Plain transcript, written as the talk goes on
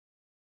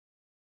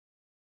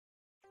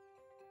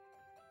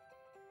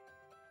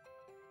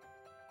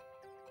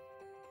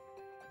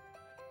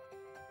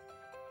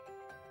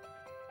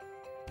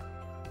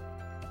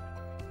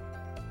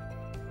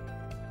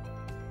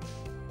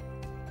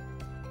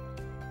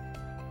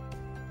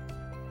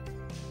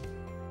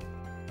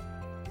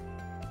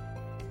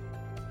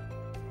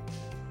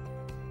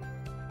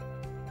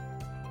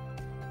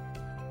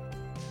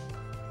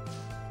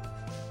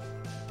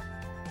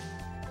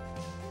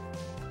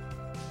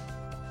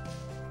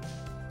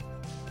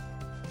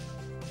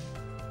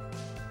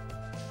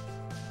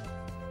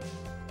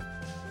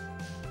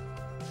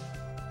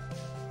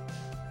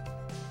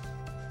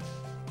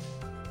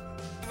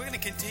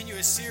going to continue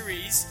a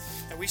series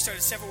that we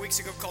started several weeks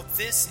ago called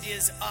This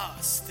Is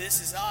Us. This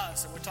is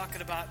Us. And we're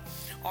talking about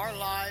our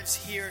lives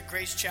here at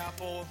Grace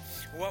Chapel,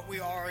 what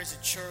we are as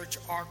a church,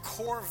 our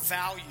core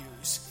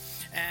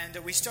values. And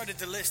we started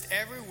to list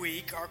every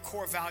week our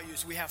core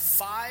values. We have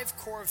 5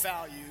 core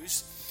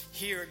values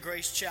here at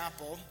Grace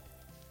Chapel.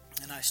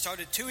 And I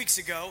started 2 weeks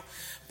ago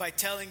by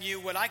telling you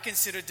what I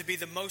consider to be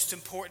the most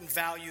important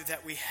value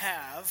that we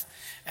have.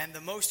 And the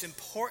most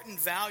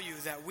important value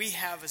that we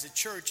have as a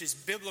church is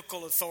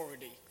biblical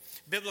authority.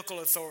 Biblical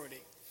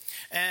authority.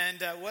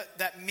 And what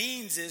that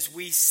means is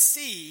we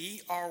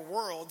see our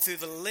world through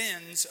the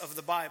lens of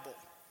the Bible.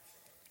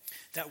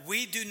 That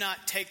we do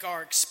not take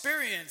our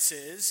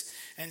experiences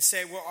and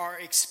say, well, our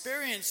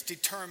experience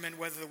determine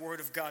whether the Word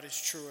of God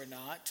is true or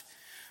not.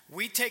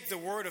 We take the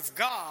Word of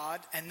God,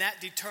 and that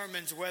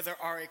determines whether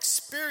our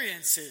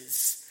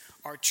experiences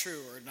are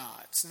true or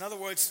not. So in other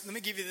words, let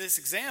me give you this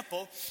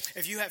example.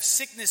 If you have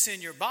sickness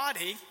in your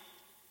body,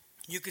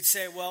 you could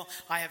say, well,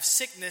 I have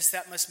sickness.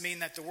 That must mean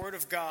that the Word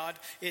of God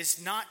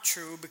is not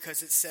true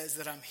because it says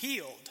that I'm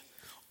healed.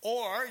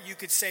 Or you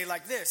could say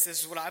like this.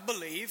 This is what I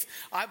believe.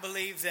 I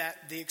believe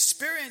that the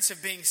experience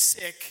of being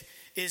sick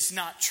is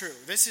not true.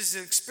 This is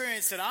an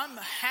experience that I'm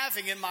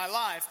having in my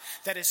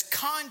life that is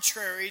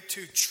contrary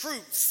to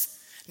truth.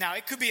 Now,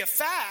 it could be a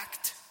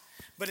fact,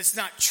 but it's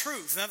not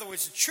truth. In other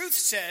words, the truth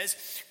says,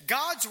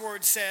 God's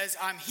word says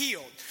I'm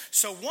healed.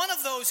 So one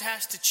of those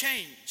has to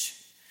change.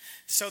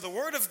 So the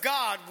word of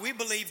God, we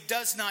believe,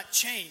 does not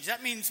change.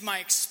 That means my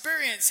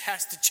experience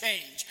has to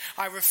change.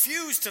 I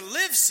refuse to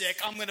live sick.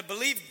 I'm going to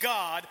believe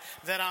God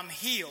that I'm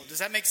healed. Does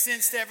that make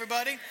sense to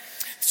everybody?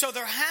 So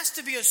there has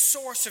to be a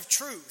source of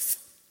truth.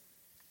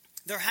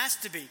 There has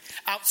to be,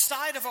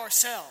 outside of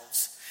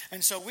ourselves.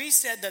 And so we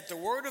said that the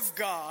Word of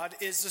God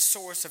is the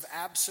source of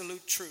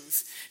absolute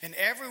truth. And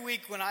every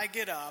week when I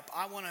get up,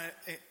 I want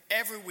to,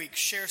 every week,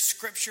 share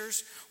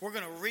scriptures. We're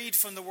going to read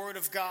from the Word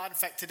of God. In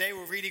fact, today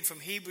we're reading from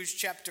Hebrews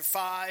chapter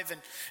 5,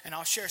 and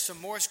I'll share some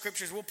more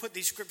scriptures. We'll put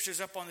these scriptures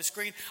up on the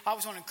screen. I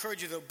always want to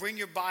encourage you, though, bring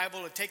your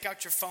Bible or take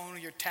out your phone or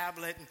your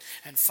tablet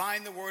and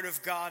find the Word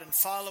of God and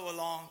follow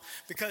along,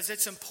 because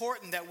it's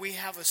important that we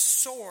have a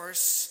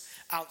source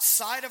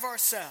outside of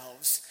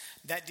ourselves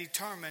that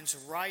determines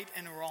right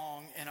and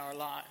wrong in our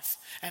life.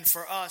 And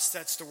for us,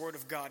 that's the Word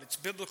of God. It's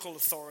biblical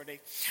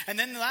authority. And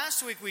then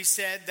last week we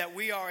said that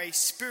we are a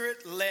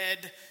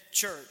Spirit-led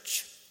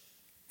church.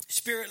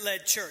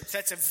 Spirit-led church.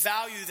 That's a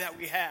value that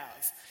we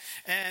have.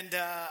 And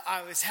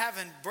I was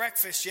having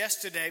breakfast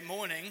yesterday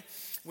morning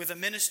with a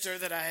minister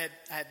that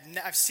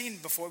I've seen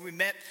before. We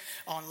met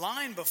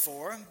online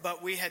before,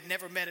 but we had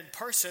never met in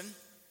person.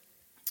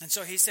 And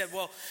so he said,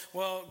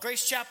 well,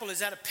 Grace Chapel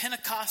is at a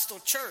Pentecostal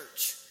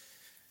church.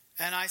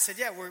 And I said,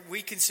 yeah,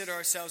 we consider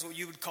ourselves what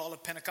you would call a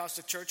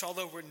Pentecostal church,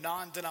 although we're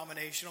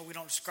non-denominational. We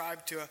don't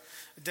ascribe to a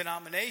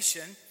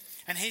denomination.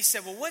 And he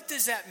said, well, what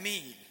does that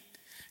mean?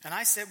 And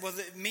I said, well,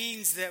 it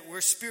means that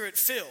we're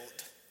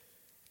Spirit-filled.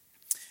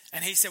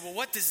 And he said, well,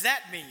 what does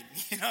that mean?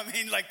 You know what I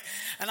mean?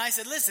 And I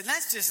said, listen,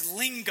 that's just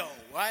lingo,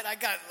 right?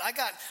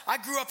 I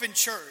grew up in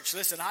church.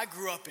 Listen, I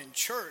grew up in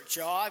church,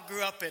 y'all. I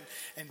grew up in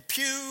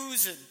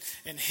pews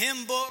and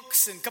hymn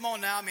books. And come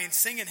on now, I mean,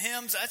 singing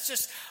hymns.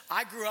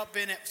 I grew up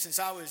in it since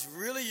I was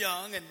really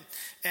young.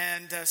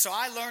 And so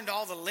I learned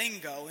all the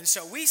lingo. And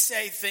so we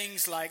say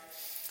things like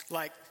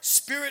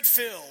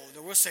Spirit-filled,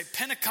 or we'll say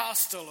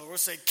Pentecostal, or we'll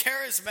say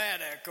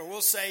charismatic, or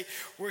we'll say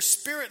we're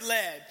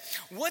Spirit-led.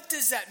 What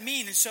does that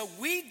mean? And so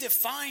we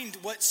defined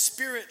what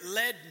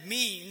Spirit-led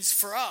means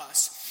for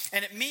us.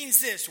 And it means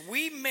this: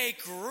 we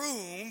make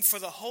room for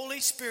the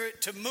Holy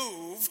Spirit to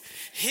move,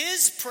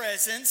 His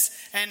presence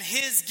and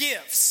His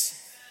gifts.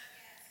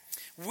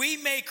 We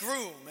make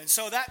room. And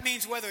so that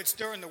means whether it's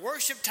during the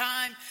worship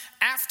time,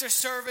 after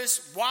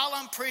service, while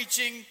I'm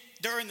preaching,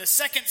 during the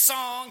second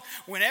song,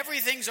 when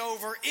everything's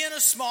over, in a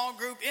small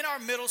group, in our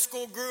middle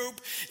school group,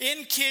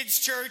 in kids'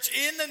 church,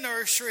 in the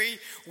nursery,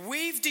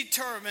 we've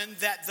determined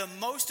that the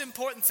most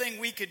important thing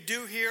we could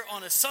do here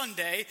on a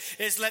Sunday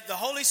is let the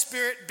Holy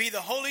Spirit be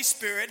the Holy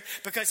Spirit,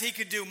 because He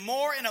could do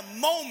more in a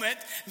moment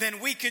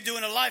than we could do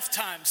in a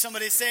lifetime.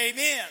 Somebody say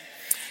amen.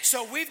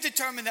 So we've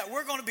determined that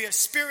we're going to be a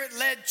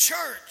Spirit-led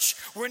church.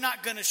 We're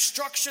not going to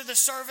structure the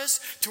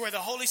service to where the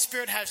Holy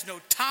Spirit has no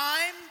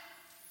time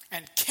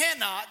and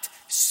cannot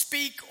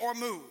speak or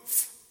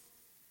move.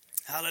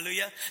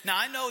 Hallelujah. Now,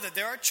 I know that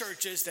there are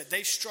churches that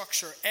they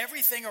structure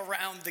everything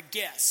around the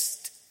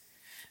guest.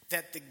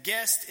 That the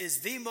guest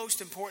is the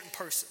most important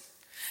person.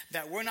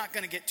 That we're not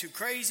going to get too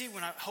crazy.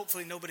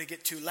 Hopefully nobody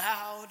get too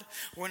loud.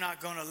 We're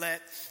not going to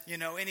let,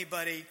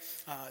 anybody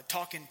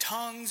talk in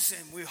tongues.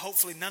 And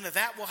hopefully none of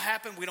that will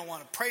happen. We don't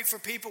want to pray for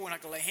people. We're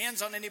not going to lay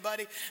hands on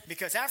anybody.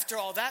 Because after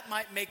all, that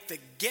might make the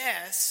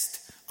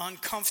guest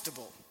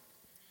uncomfortable.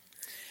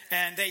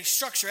 And they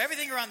structure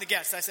everything around the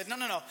guest. I said,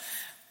 no.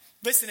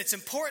 Listen, it's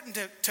important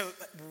to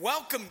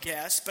welcome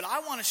guests, but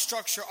I want to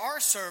structure our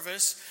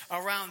service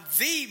around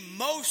the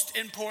most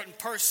important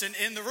person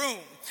in the room.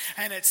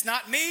 And it's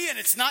not me and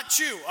it's not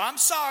you. I'm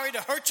sorry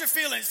to hurt your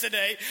feelings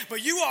today,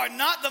 but you are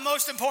not the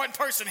most important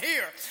person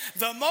here.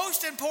 The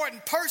most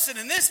important person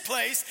in this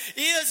place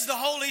is the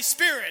Holy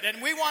Spirit.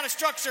 And we want to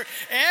structure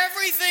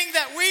everything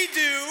that we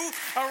do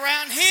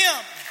around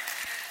Him.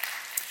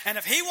 And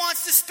if He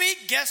wants to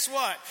speak, guess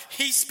what?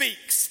 He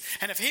speaks.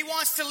 And if He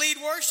wants to lead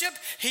worship,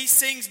 He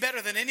sings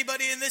better than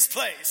anybody in this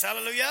place.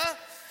 Hallelujah.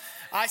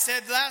 I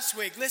said last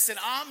week, listen,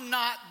 I'm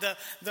not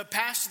the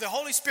pastor. The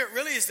Holy Spirit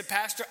really is the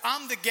pastor.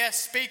 I'm the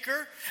guest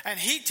speaker, and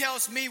He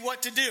tells me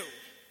what to do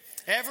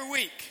every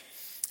week.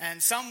 And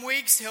some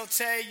weeks He'll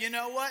say, you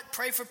know what,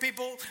 pray for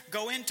people,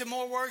 go into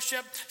more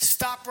worship,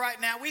 stop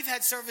right now. We've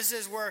had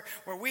services where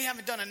we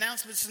haven't done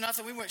announcements or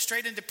nothing. We went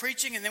straight into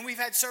preaching, and then we've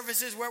had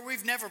services where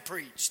we've never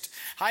preached.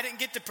 I didn't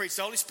get to preach.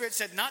 The Holy Spirit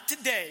said, not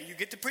today. You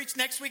get to preach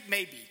next week,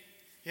 maybe,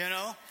 you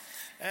know.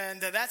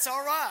 And that's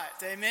all right,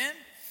 amen.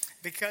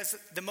 Because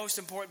the most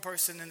important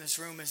person in this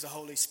room is the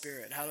Holy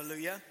Spirit,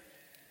 hallelujah.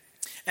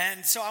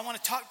 And so I want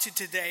to talk to you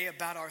today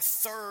about our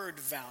third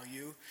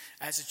value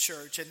as a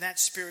church, and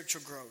that's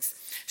spiritual growth.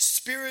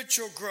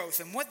 Spiritual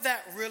growth. And what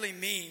that really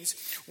means,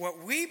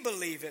 what we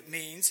believe it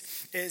means,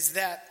 is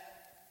that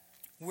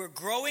we're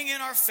growing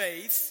in our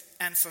faith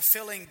and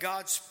fulfilling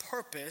God's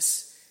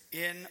purpose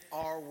in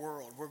our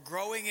world. We're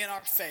growing in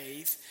our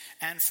faith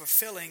and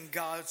fulfilling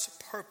God's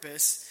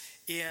purpose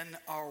in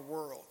our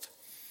world.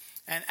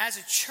 And as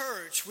a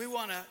church, we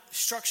want to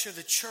structure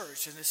the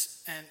church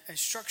and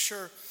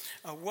structure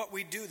what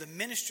we do, the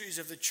ministries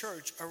of the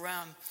church,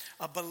 around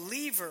a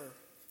believer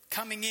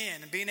coming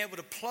in and being able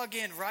to plug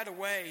in right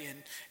away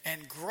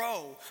and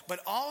grow, but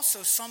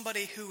also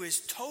somebody who is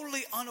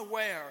totally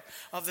unaware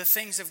of the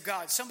things of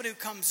God. Somebody who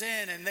comes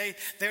in and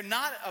they're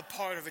not a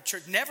part of a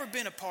church, never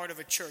been a part of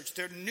a church.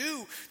 They're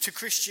new to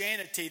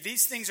Christianity.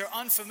 These things are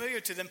unfamiliar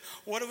to them.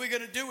 What are we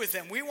going to do with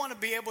them? We want to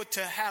be able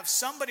to have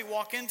somebody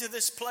walk into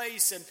this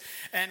place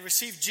and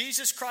receive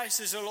Jesus Christ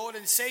as their Lord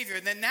and Savior.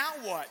 And then now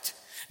what?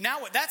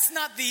 Now what? That's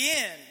not the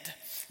end.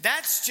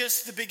 That's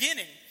just the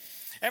beginning.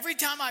 Every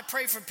time I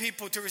pray for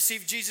people to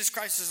receive Jesus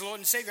Christ as Lord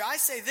and Savior, I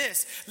say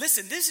this: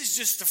 listen, this is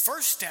just the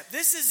first step.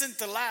 This isn't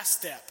the last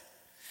step.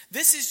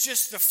 This is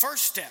just the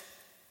first step.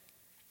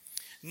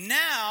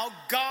 Now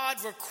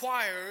God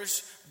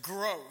requires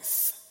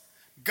growth.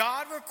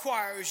 God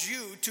requires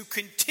you to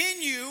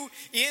continue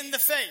in the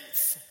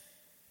faith.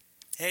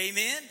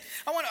 Amen.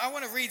 I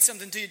want to read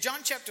something to you.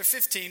 John chapter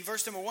 15,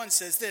 verse number 1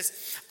 says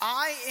this: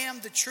 I am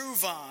the true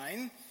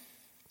vine,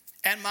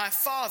 and my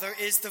Father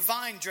is the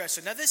vine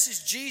dresser. Now this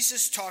is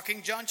Jesus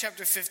talking, John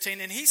chapter 15,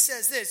 and He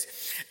says this: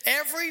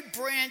 every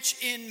branch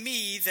in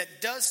me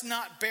that does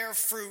not bear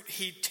fruit,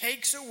 He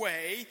takes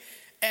away,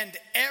 and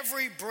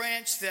every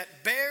branch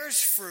that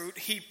bears fruit,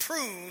 He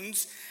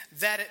prunes,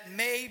 that it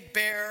may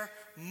bear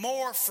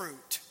more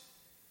fruit.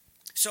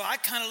 So I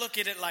kind of look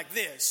at it like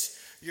this: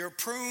 you're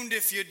pruned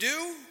if you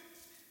do,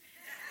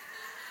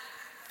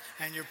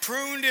 and you're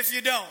pruned if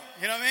you don't.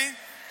 You know what I mean?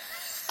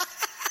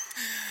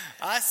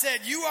 I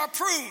said, you are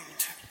pruned.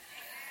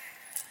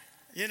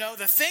 You know,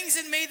 the things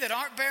in me that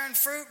aren't bearing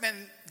fruit, man,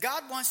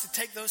 God wants to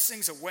take those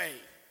things away.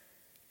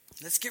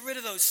 Let's get rid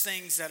of those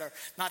things that are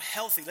not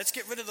healthy. Let's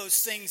get rid of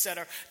those things that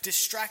are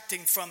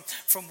distracting from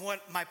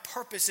what my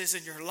purpose is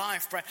in your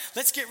life, Brian.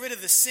 Let's get rid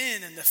of the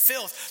sin and the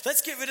filth.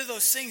 Let's get rid of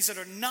those things that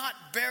are not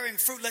bearing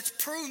fruit. Let's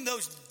prune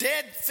those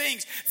dead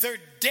things. They're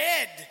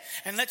dead,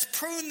 and let's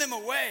prune them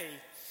away.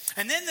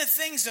 And then the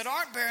things that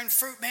aren't bearing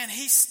fruit, man,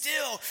 He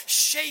still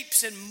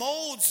shapes and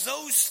molds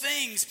those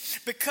things,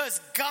 because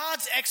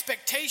God's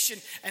expectation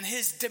and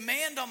His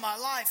demand on my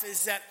life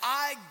is that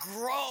I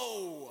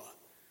grow.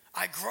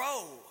 I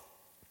grow.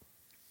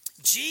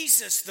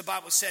 Jesus, the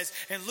Bible says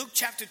in Luke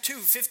chapter 2,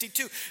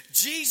 52,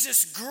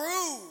 Jesus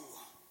grew.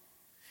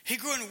 He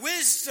grew in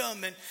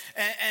wisdom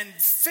and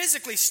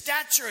physically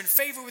stature and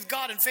favor with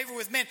God and favor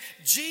with men.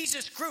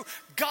 Jesus grew.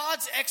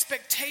 God's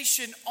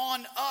expectation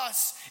on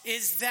us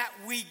is that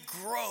we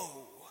grow.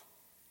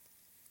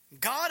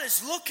 God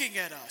is looking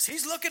at us.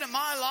 He's looking at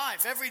my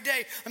life every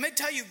day. Let me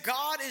tell you,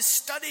 God is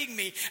studying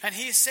me, and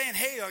He is saying,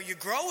 hey, are you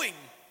growing?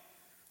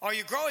 Are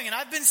you growing? And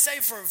I've been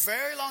saved for a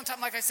very long time.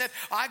 Like I said,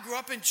 I grew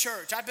up in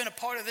church. I've been a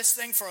part of this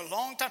thing for a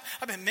long time.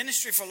 I've been in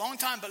ministry for a long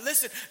time. But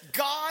listen,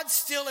 God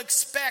still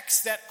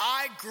expects that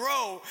I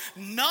grow.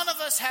 None of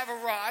us have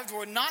arrived.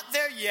 We're not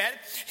there yet.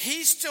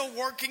 He's still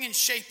working and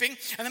shaping.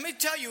 And let me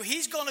tell you,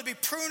 He's going to be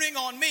pruning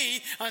on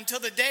me until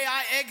the day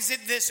I exit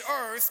this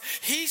earth.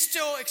 He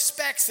still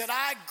expects that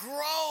I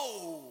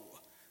grow.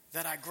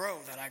 That I grow,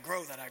 that I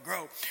grow, that I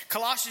grow.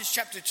 Colossians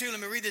chapter 2,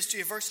 let me read this to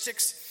you, verse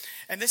 6.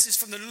 And this is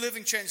from the New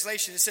Living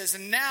Translation. It says,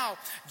 and now,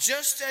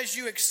 just as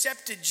you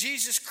accepted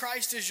Jesus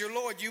Christ as your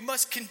Lord, you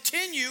must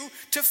continue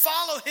to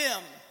follow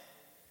Him.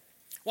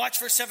 Watch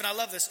verse 7. I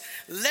love this.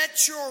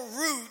 Let your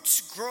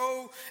roots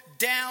grow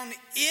down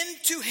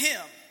into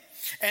Him,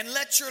 and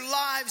let your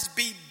lives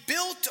be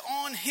built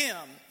on Him.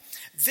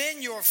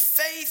 Then your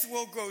faith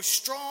will grow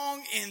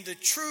strong in the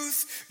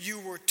truth you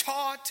were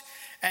taught,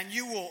 and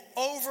you will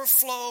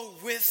overflow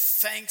with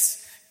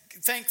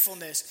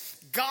thankfulness.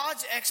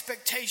 God's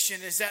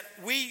expectation is that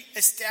we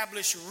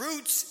establish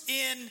roots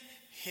in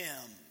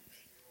Him.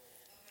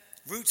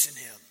 Roots in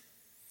Him.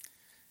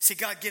 See,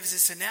 God gives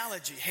this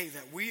analogy, hey,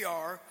 that we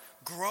are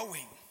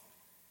growing,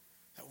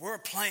 that we're a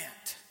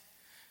plant.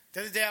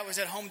 The other day I was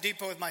at Home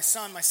Depot with my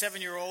son, my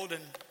 7-year-old,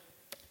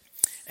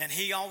 and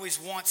he always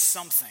wants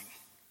something.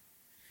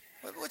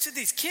 What's with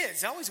these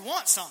kids? They always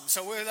want something.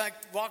 So we're like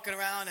walking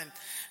around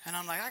and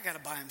I'm like, I got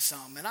to buy him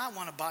something. And I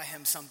want to buy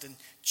him something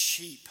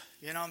cheap.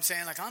 You know what I'm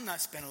saying? Like, I'm not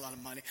spending a lot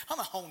of money. I'm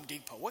at Home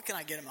Depot. What can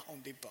I get him at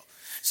Home Depot?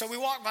 So we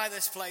walk by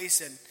this place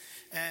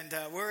and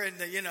we're in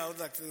the,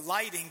 like the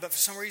lighting, but for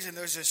some reason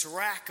there's this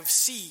rack of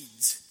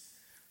seeds.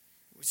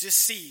 It was just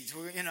seeds,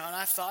 and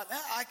I thought,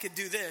 I could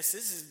do this.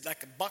 This is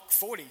like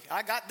 $1.40.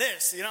 I got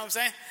this, you know what I'm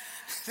saying?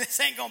 This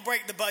ain't going to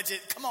break the budget.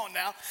 Come on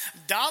now.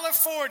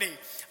 $1.40.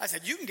 I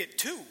said, you can get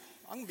 2.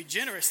 I'm going to be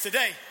generous today.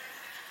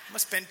 I'm going to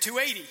spend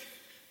 $2.80,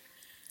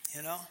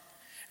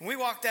 And we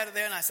walked out of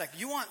there and I was like,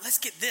 let's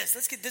get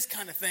this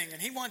kind of thing.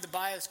 And he wanted to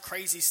buy us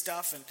crazy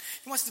stuff. And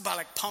he wants to buy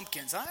like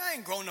pumpkins. I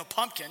ain't growing no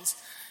pumpkins.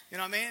 You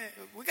know what I mean?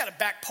 We got a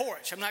back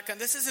porch.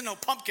 This isn't no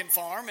pumpkin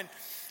farm. And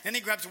then he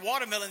grabs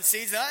watermelon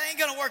seeds. That ain't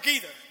going to work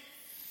either.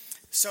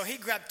 So he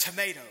grabbed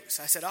tomatoes.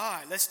 I said, all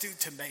right, let's do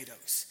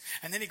tomatoes.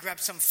 And then he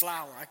grabbed some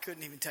flour. I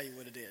couldn't even tell you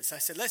what it is. I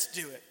said, let's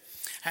do it.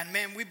 And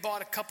man, we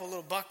bought a couple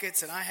little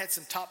buckets, and I had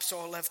some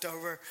topsoil left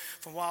over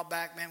from a while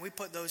back. Man, we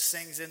put those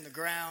things in the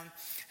ground.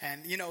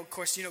 And, of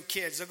course,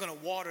 kids, they're going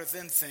to water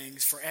them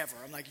things forever.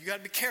 I'm like, you got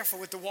to be careful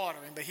with the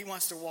watering. But he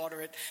wants to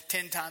water it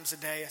 10 times a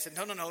day. I said,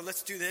 no,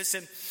 let's do this.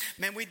 And,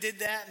 man, we did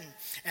that.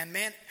 And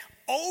man,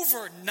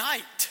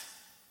 overnight,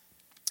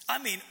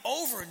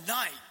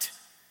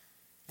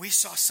 we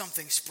saw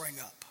something spring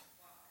up.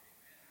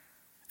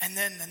 And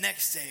then the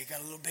next day, it got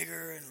a little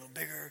bigger and a little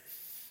bigger.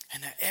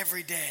 And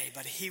every day,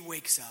 but he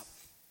wakes up.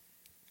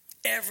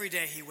 Every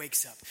day he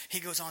wakes up. He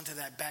goes onto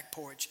that back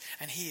porch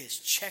and he is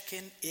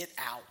checking it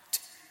out.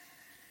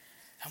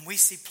 And we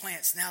see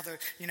plants now. They're,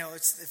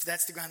 if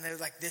that's the ground, they're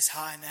like this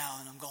high now.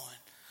 And I'm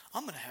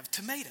going to have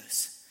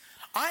tomatoes.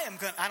 I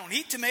don't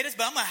eat tomatoes,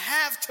 but I'm going to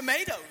have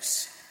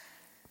tomatoes.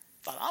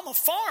 But I'm a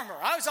farmer.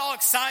 I was all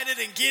excited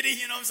and giddy,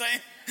 you know what I'm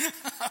saying?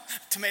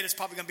 Tomatoes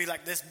probably going to be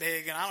like this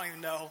big, and I don't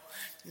even know,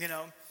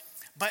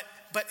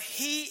 But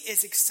he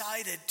is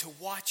excited to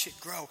watch it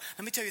grow.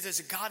 Let me tell you,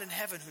 there's a God in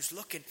heaven who's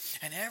looking.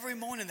 And every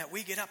morning that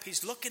we get up,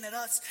 he's looking at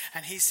us.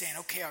 And he's saying,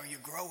 okay, are you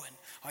growing?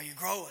 Are you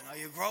growing? Are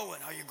you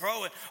growing? Are you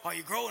growing? Are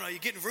you growing? Are you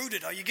getting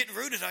rooted? Are you getting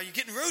rooted? Are you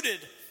getting rooted?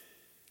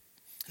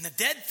 And the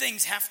dead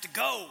things have to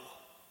go.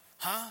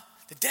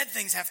 The dead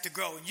things have to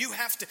grow. And you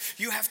have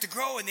to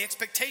grow. And the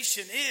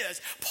expectation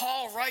is,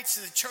 Paul writes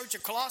to the church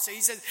of Colossae,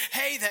 he says,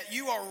 hey, that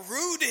you are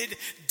rooted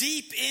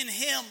deep in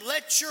him.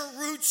 Let your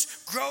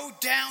roots grow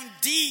down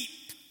deep.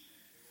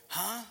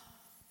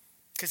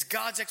 Because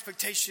God's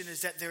expectation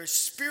is that there's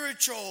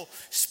spiritual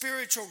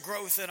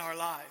growth in our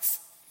life.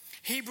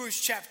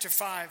 Hebrews chapter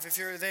 5, if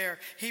you're there,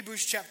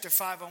 Hebrews chapter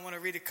 5, I want to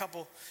read a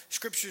couple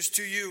scriptures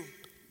to you.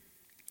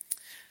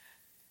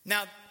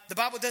 Now, the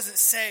Bible doesn't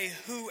say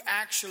who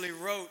actually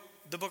wrote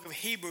the book of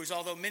Hebrews,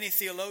 although many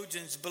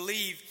theologians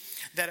believe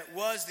that it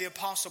was the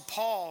Apostle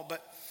Paul,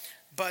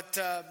 but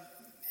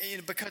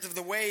because of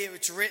the way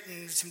it's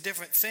written, some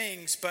different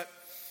things. But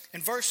in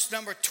verse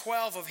number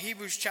 12 of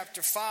Hebrews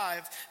chapter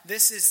 5,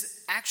 this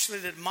is actually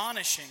the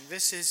admonishing.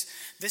 This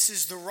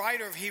is the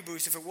writer of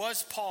Hebrews. If it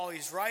was Paul,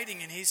 he's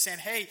writing and he's saying,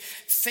 hey,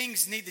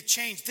 things need to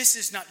change. This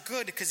is not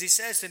good, because he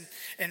says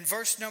in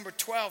verse number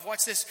 12,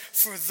 watch this.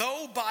 For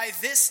though by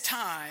this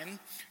time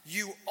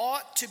you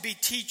ought to be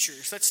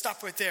teachers. Let's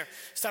stop right there.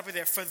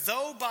 For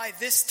though by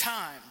this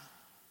time,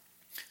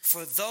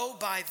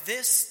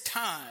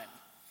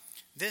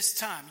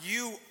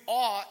 you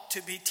ought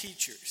to be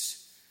teachers.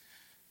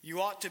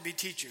 You ought to be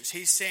teachers.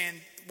 He's saying,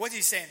 what's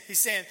he saying? He's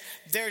saying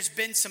there's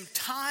been some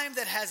time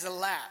that has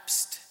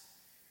elapsed.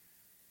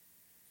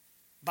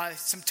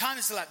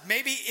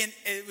 Maybe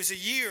it was a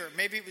year,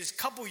 maybe it was a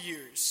couple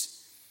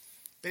years.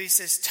 But he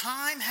says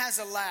time has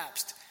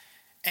elapsed.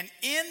 And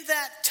in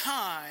that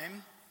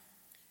time,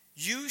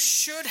 you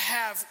should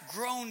have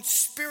grown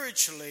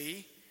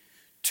spiritually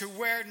to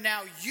where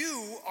now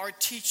you are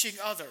teaching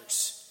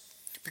others.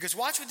 Because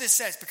watch what this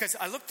says. Because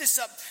I looked this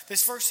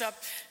verse up,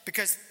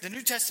 because the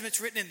New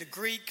Testament's written in the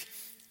Greek,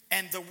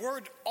 and the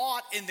word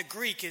ought in the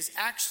Greek is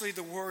actually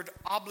the word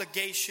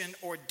obligation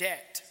or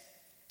debt.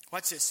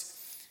 Watch this.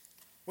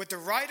 What the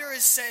writer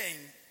is saying,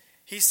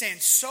 he's saying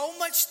so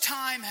much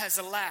time has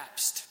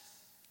elapsed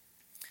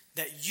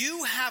that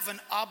you have an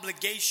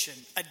obligation,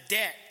 a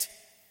debt.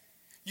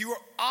 You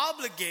are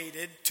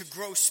obligated to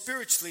grow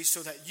spiritually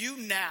so that you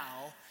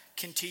now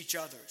can teach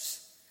others.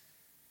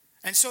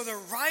 And so they're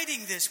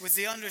writing this with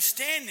the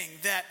understanding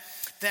that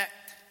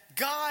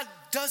God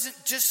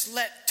doesn't just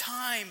let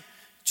time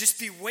just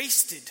be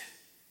wasted.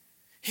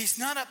 He's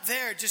not up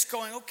there just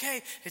going,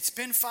 okay, it's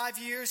been 5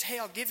 years. Hey,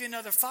 I'll give you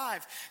another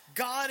 5.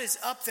 God is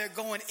up there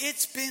going,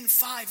 it's been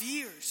 5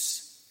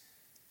 years.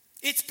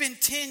 It's been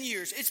 10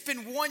 years. It's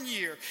been 1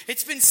 year.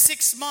 It's been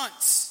 6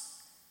 months.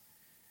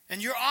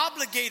 And you're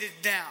obligated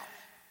now.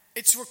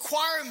 It's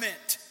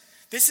requirement.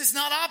 This is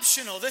not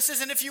optional. This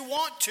isn't if you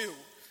want to.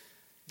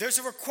 There's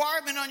a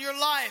requirement on your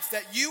life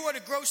that you are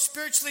to grow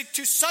spiritually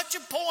to such a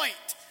point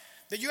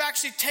that you're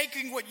actually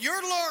taking what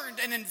you're learned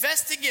and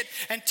investing it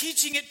and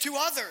teaching it to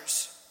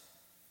others.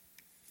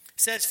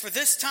 It says, for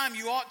this time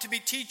you ought to be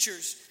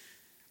teachers.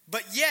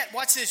 But yet,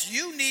 watch this,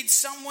 you need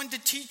someone to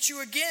teach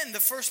you again the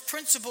first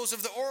principles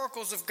of the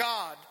oracles of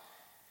God.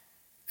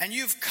 And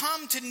you've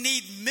come to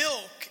need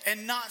milk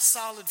and not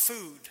solid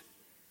food.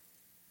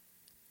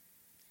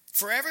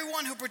 For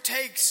everyone who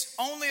partakes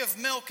only of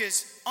milk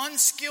is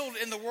unskilled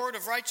in the word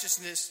of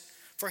righteousness,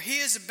 for he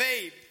is a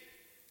babe.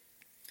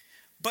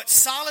 But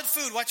solid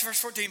food, watch verse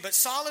 14, but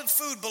solid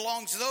food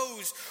belongs to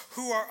those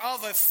who are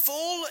of a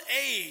full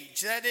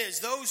age. That is,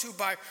 those who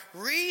by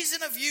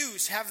reason of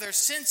use have their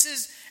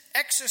senses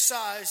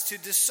exercised to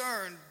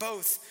discern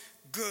both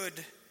good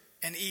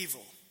and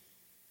evil.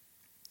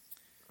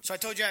 So I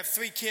told you I have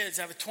 3 kids.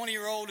 I have a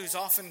 20-year-old who's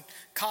off in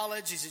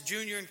college. He's a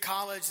junior in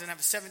college. Then I have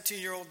a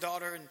 17-year-old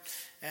daughter.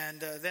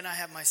 And then I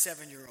have my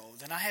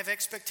 7-year-old. And I have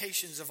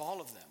expectations of all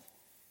of them.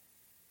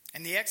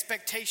 And the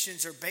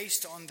expectations are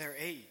based on their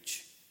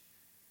age.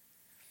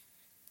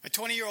 A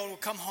 20-year-old will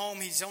come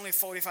home. He's only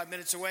 45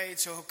 minutes away.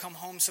 So he'll come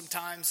home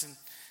sometimes.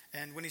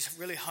 And when he's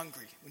really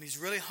hungry. When he's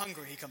really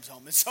hungry, he comes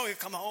home. And so he'll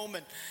come home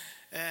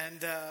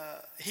and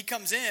he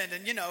comes in.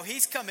 And, you know,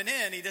 he's coming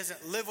in. He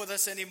doesn't live with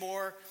us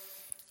anymore.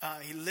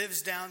 He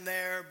lives down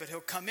there, but he'll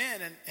come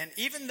in. And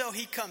even though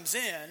he comes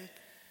in,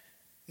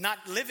 not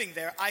living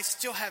there, I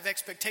still have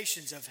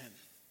expectations of him.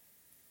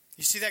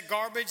 You see that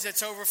garbage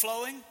that's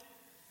overflowing?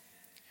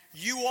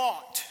 You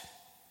ought,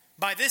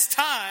 by this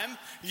time,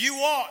 you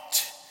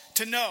ought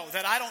to know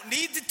that I don't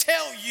need to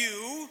tell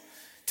you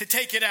to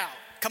take it out.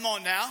 Come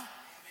on now.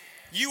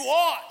 You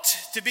ought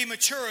to be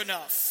mature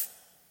enough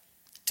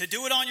to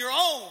do it on your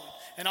own.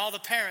 And all the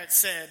parents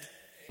said,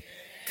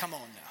 come on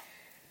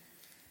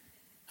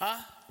now.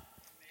 Huh?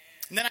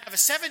 And then I have a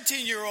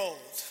 17-year-old.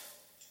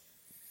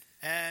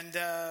 And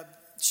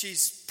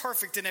she's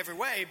perfect in every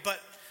way,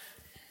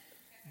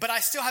 but I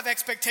still have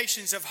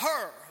expectations of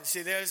her.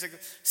 See, there's a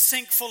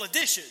sink full of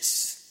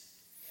dishes.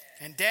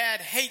 And Dad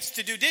hates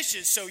to do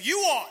dishes, so you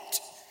ought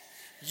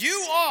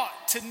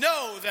to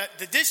know that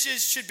the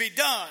dishes should be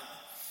done.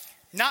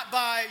 Not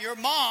by your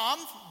mom,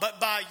 but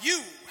by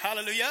you.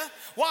 Hallelujah.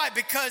 Why?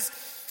 Because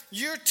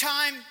your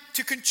time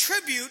to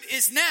contribute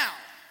is now.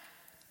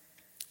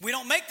 We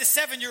don't make the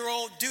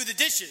 7-year-old do the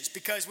dishes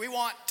because we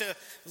want to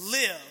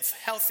live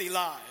healthy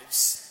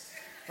lives,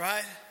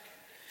 right?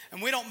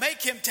 And we don't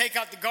make him take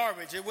out the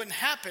garbage. It wouldn't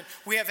happen.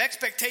 We have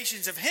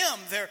expectations of him.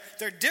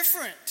 They're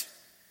different.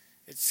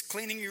 It's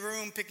cleaning your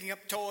room, picking up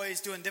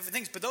toys, doing different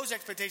things. But those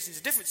expectations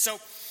are different.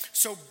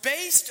 So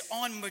based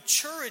on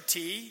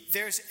maturity,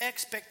 there's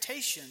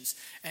expectations.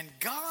 And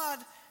God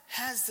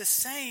has the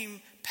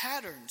same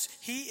patterns.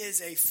 He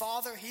is a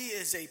father. He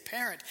is a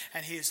parent.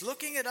 And he is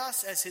looking at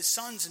us as his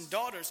sons and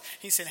daughters.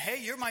 He said,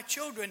 hey, you're my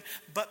children,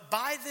 but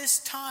by this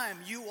time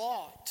you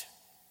ought.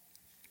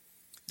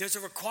 There's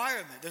a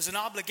requirement. There's an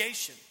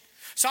obligation.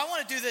 So I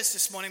want to do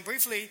this morning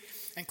briefly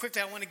and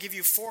quickly. I want to give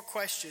you 4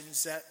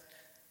 questions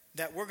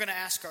that we're going to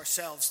ask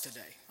ourselves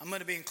today. I'm going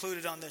to be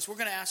included on this. We're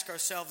going to ask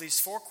ourselves these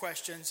 4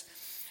 questions.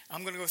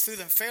 I'm going to go through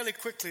them fairly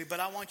quickly, but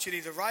I want you to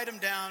either write them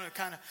down or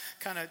kind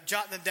of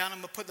jot them down. I'm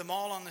going to put them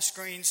all on the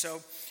screen. So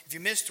if you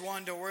missed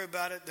one, don't worry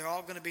about it. They're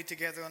all going to be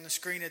together on the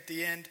screen at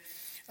the end.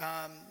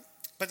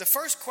 But the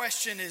first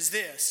question is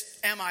this: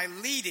 am I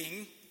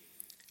leading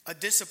a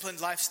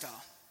disciplined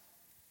lifestyle?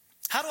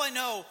 How do I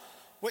know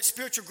what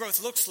spiritual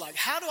growth looks like?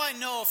 How do I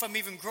know if I'm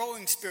even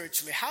growing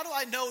spiritually? How do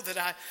I know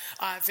that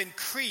I've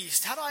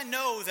increased? How do I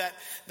know that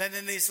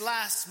in these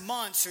last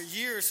months or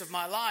years of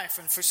my life,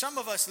 and for some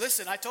of us,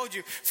 listen, I told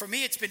you, for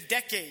me it's been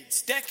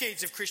decades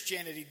of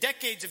Christianity,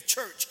 decades of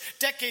church,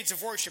 decades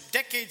of worship,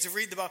 decades of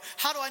reading the Bible.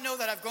 How do I know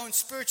that I've grown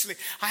spiritually?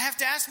 I have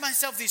to ask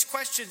myself these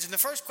questions, and the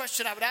first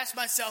question I would ask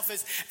myself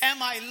is,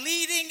 am I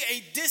leading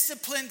a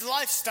disciplined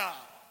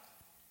lifestyle?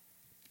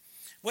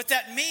 What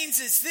that means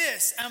is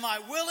this: am I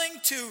willing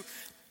to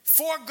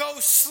forego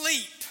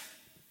sleep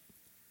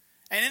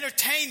and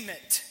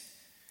entertainment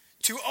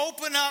to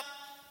open up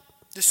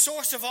the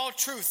source of all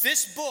truth,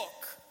 this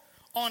book,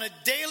 on a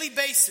daily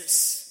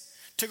basis,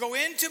 to go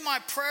into my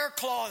prayer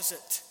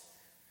closet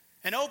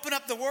and open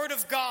up the Word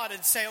of God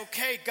and say,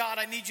 okay, God,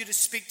 I need you to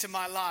speak to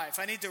my life.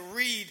 I need to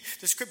read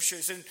the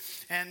scriptures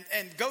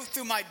and go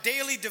through my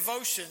daily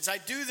devotions. I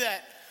do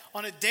that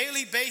on a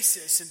daily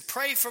basis and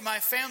pray for my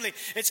family.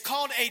 It's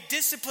called a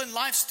disciplined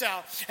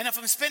lifestyle. And if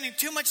I'm spending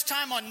too much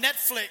time on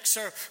Netflix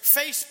or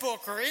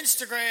Facebook or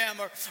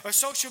Instagram or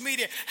social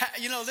media,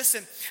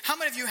 listen, how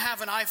many of you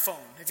have an iPhone?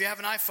 If you have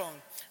an iPhone,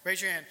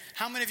 raise your hand.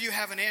 How many of you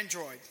have an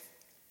Android?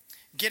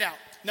 Get out.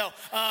 No.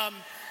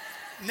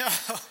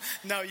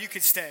 No, you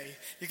could stay.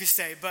 You could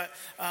stay, but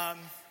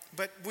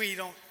we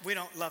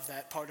don't love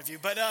that part of you.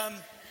 But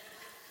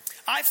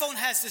iPhone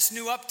has this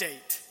new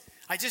update.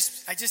 I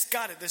just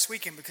got it this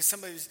weekend because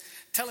somebody was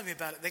telling me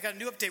about it. They got a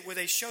new update where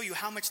they show you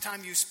how much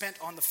time you spent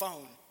on the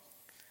phone.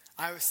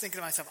 I was thinking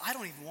to myself, I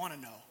don't even want to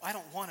know. I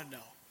don't want to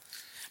know.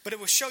 But it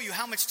will show you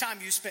how much time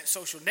you spent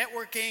social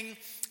networking,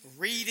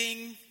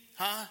 reading,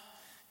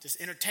 just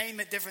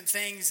entertainment, different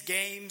things,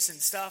 games and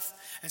stuff.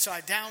 And so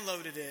I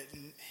downloaded it.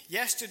 And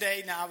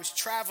yesterday, now I was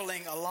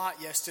traveling a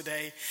lot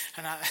yesterday.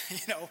 And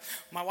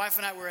my wife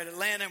and I were at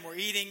Atlanta and we're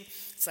eating.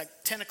 It's like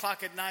 10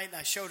 o'clock at night. And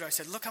I showed her, I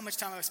said, look how much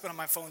time I spent on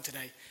my phone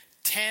today.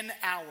 10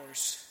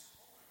 hours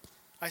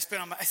I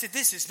spent I said,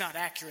 this is not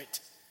accurate.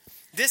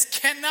 This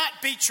cannot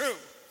be true.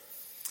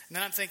 And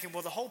then I'm thinking,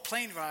 well, the whole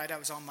plane ride I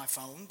was on my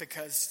phone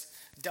because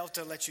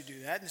Delta lets you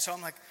do that. And so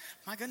I'm like,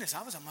 my goodness,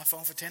 I was on my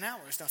phone for 10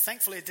 hours. Now,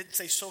 thankfully, it didn't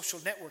say social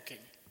networking.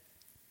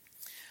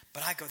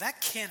 But I go,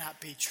 that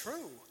cannot be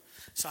true.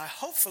 So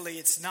hopefully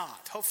it's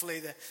not.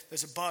 Hopefully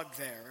there's a bug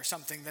there or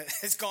something that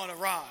has gone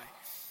awry.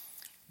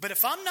 But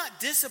if I'm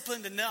not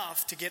disciplined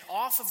enough to get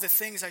off of the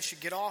things I should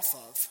get off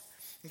of,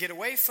 and get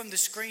away from the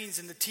screens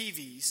and the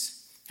TVs,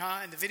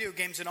 and the video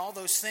games and all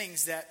those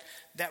things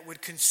that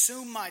would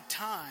consume my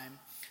time,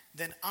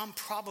 then I'm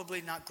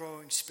probably not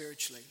growing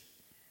spiritually.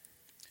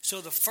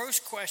 So the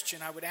first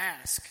question I would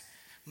ask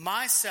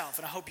myself,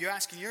 and I hope you're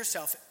asking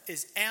yourself,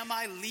 is am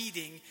I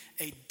leading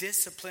a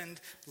disciplined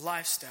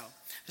lifestyle?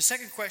 The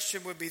second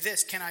question would be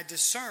this: can I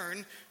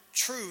discern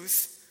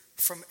truth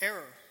from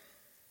error?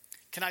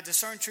 Can I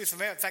discern truth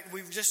from error? In fact,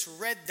 we've just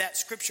read that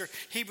scripture,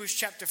 Hebrews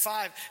chapter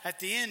 5. At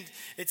the end,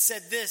 it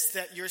said this,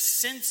 that your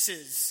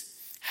senses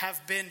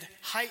have been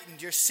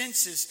heightened. Your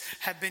senses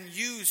have been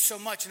used so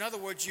much. In other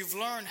words, you've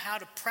learned how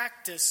to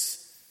practice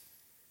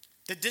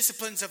the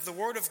disciplines of the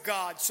Word of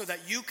God so that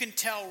you can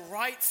tell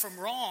right from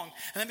wrong.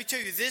 And let me tell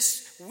you,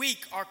 this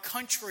week, our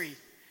country,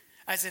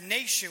 as a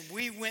nation,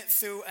 we went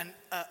through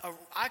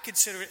I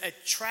consider it a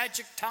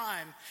tragic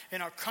time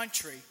in our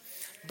country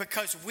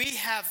because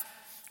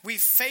we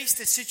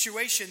faced a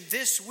situation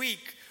this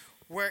week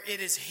where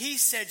it is he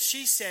said,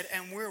 she said,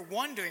 and we're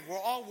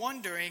all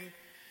wondering,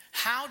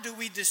 how do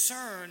we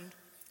discern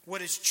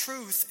what is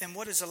truth and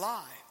what is a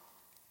lie?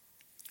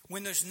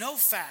 When there's no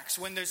facts,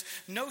 when there's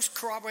no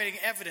corroborating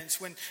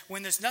evidence, when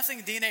there's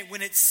nothing DNA,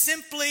 when it's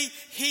simply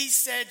he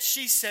said,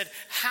 she said,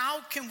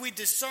 how can we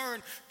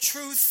discern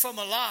truth from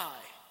a lie?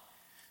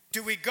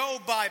 Do we go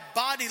by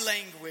body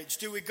language?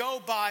 Do we go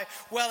by,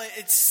 well,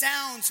 it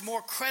sounds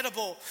more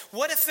credible?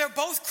 What if they're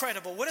both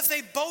credible? What if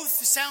they both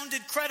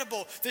sounded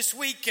credible this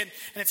week? And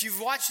if you've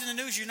watched in the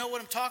news, you know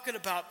what I'm talking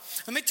about.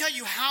 Let me tell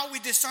you how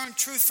we discern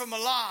truth from a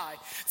lie.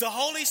 The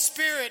Holy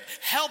Spirit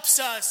helps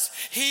us.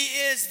 He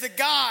is the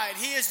guide.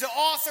 He is the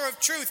author of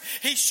truth.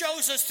 He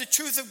shows us the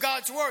truth of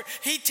God's word.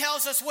 He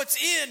tells us what's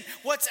in,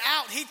 what's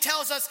out. He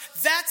tells us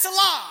that's a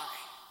lie.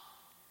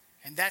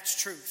 And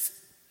that's truth.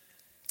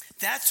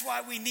 That's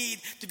why we need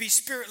to be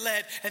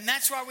Spirit-led, and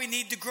that's why we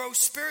need to grow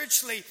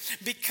spiritually,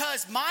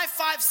 because my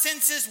five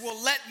senses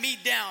will let me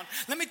down.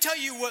 Let me tell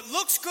you, what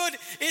looks good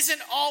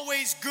isn't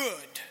always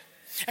good,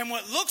 and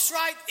what looks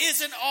right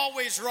isn't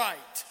always right,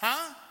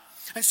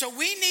 And so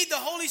we need the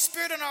Holy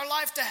Spirit in our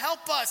life to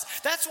help us.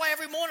 That's why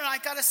every morning I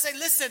got to say,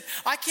 listen,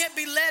 I can't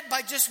be led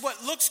by just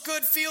what looks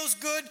good, feels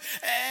good,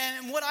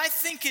 and what I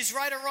think is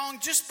right or wrong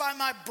just by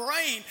my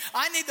brain.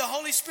 I need the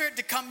Holy Spirit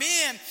to come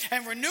in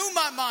and renew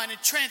my mind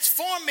and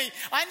transform me.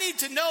 I need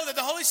to know that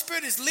the Holy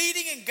Spirit is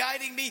leading and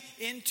guiding me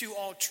into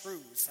all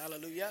truth.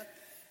 Hallelujah.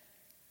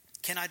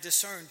 Can I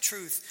discern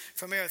truth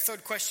from error?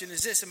 Third question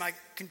is this: am I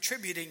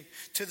contributing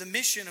to the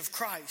mission of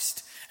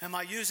Christ? Am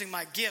I using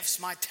my gifts,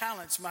 my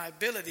talents, my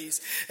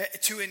abilities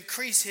to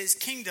increase his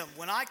kingdom?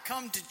 When I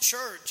come to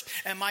church,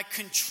 am I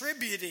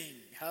contributing?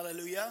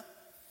 Hallelujah.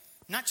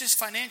 Not just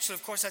financially,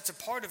 of course, that's a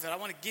part of it. I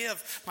want to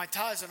give my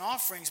tithes and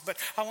offerings, but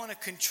I want to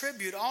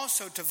contribute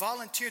also to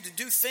volunteer to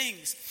do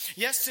things.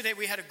 Yesterday,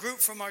 we had a group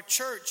from our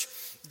church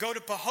go to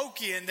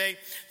Pahokee, and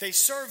they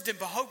served in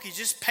Pahokee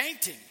just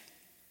painting,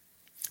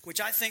 which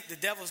I think the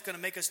devil's going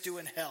to make us do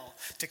in hell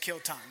to kill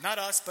time. Not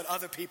us, but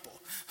other people,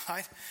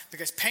 right?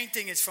 Because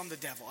painting is from the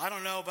devil. I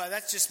don't know, but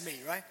that's just me,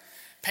 right?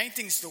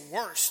 Painting's the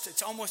worst.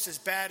 It's almost as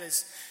bad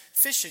as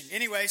fishing.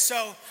 Anyway,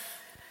 so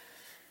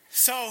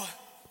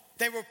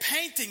they were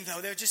painting, though.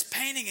 They were just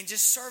painting and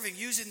just serving,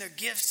 using their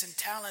gifts and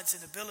talents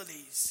and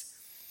abilities.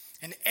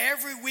 And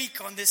every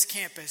week on this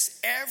campus,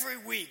 every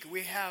week,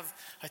 we have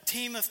a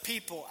team of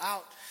people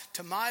out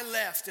to my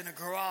left in a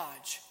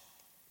garage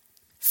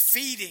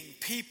feeding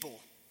people.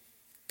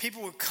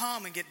 People would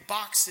come and get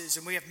boxes,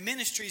 and we have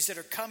ministries that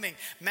are coming.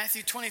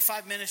 Matthew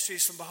 25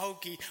 Ministries from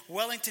Pahokee.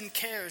 Wellington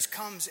Cares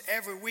comes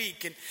every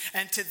week.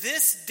 And to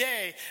this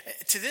date,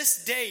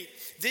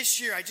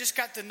 this year, I just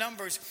got the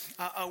numbers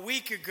a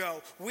week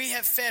ago, we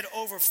have fed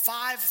over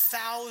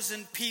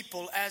 5,000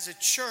 people as a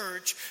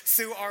church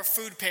through our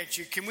food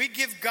pantry. Can we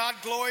give God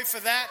glory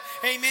for that?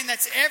 Amen.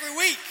 That's every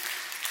week.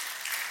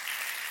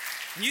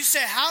 And you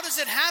say, how does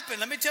it happen?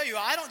 Let me tell you,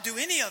 I don't do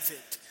any of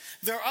it.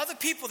 There are other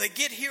people that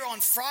get here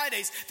on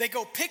Fridays. They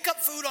go pick up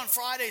food on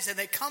Fridays and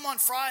they come on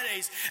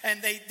Fridays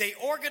and they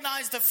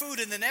organize the food.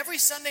 And then every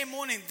Sunday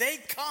morning they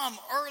come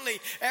early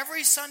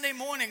every Sunday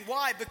morning.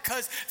 Why?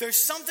 Because there's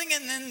something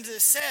in them that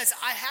says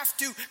I have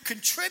to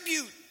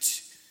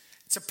contribute.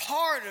 It's a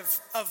part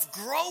of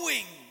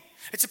growing.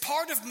 It's a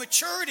part of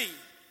maturity.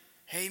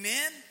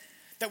 Amen?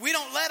 That we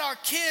don't let our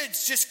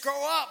kids just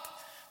grow up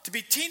to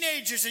be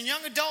teenagers and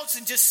young adults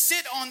and just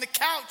sit on the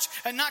couch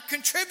and not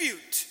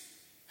contribute.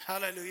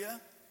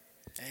 Hallelujah.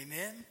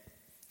 Amen.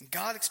 And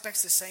God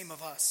expects the same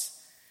of us.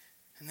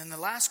 And then the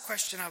last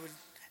question I would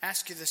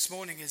ask you this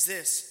morning is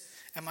this.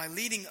 Am I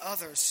leading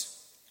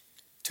others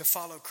to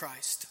follow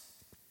Christ?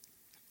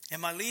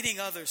 Am I leading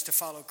others to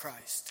follow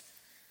Christ?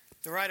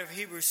 The writer of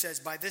Hebrews says,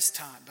 by this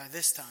time.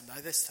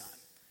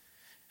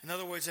 In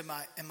other words, am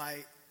I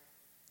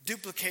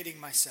duplicating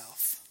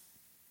myself?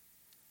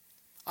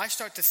 I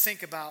start to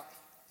think about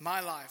my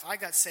life. I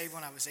got saved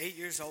when I was 8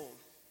 years old.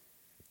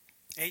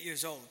 8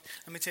 years old.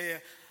 Let me tell you,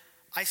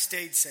 I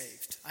stayed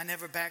saved. I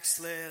never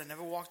backslid. I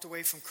never walked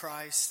away from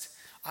Christ.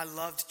 I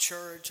loved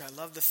church. I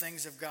loved the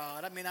things of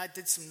God. I mean, I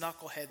did some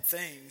knucklehead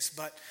things,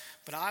 but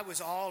I was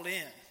all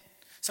in.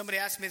 Somebody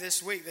asked me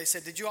this week, they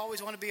said, did you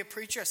always want to be a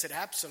preacher? I said,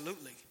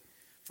 absolutely.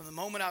 From the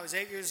moment I was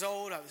 8 years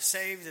old, I was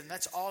saved, and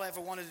that's all I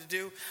ever wanted to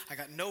do. I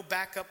got no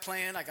backup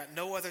plan. I got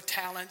no other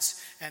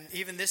talents, and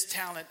even this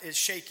talent is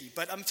shaky.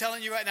 But I'm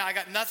telling you right now, I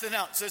got nothing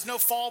else. There's no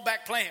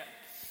fallback plan.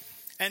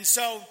 And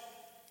so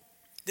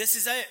this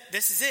is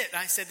it.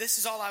 And I said, this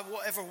is all I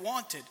ever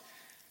wanted.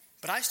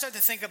 But I started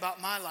to think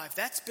about my life.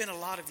 That's been a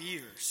lot of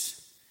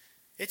years.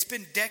 It's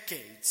been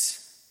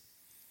decades.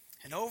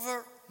 And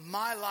over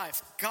my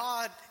life,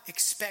 God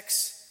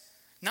expects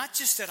not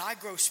just that I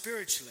grow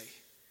spiritually,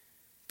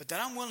 but that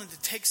I'm willing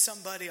to take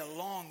somebody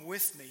along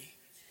with me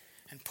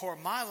and pour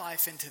my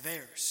life into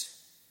theirs.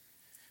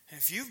 And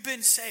if you've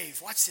been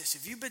saved, watch this.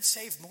 If you've been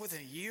saved more than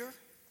a year,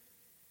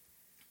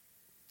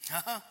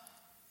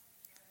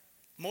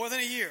 more than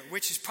a year,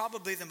 which is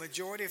probably the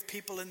majority of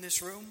people in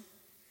this room,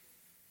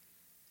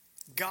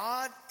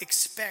 God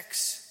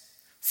expects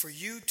for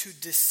you to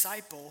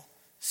disciple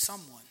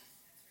someone,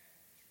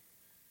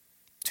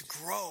 to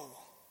grow,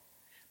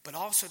 but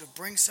also to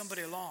bring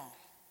somebody along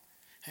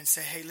and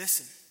say, hey,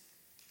 listen,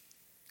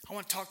 I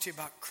want to talk to you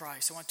about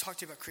Christ. I want to talk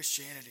to you about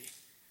Christianity.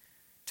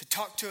 To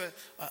talk to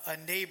a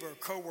neighbor, a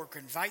coworker,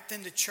 invite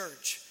them to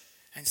church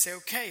and say,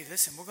 okay,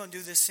 listen, we're going to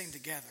do this thing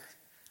together.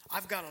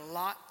 I've got a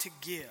lot to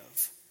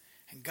give,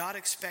 and God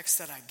expects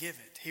that I give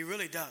it. He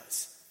really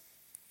does.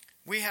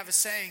 We have a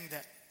saying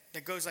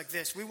that goes like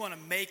this. We want to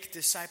make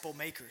disciple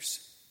makers.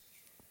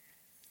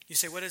 You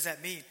say, what does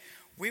that mean?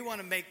 We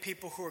want to make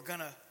people who are going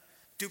to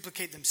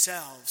duplicate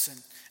themselves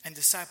and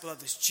disciple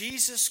others.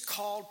 Jesus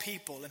called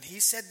people, and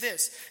he said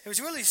this. It was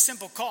really a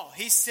simple call.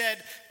 He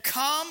said,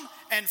 come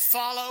and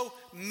follow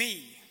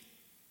me.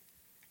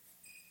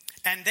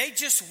 And they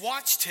just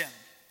watched him.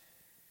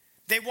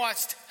 They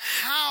watched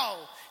how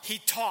he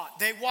taught.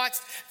 They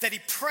watched that he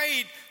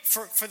prayed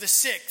for the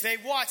sick. They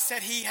watched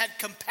that he had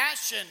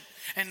compassion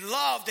and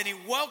loved, and he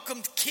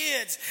welcomed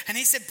kids. And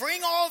he said,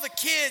 bring all the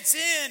kids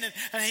in.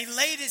 And he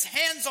laid his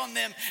hands on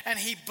them, and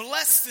he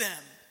blessed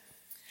them.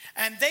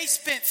 And they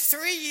spent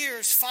 3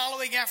 years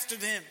following after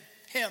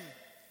him.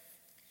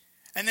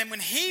 And then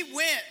when he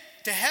went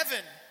to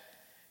heaven,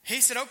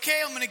 he said,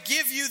 okay, I'm going to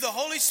give you the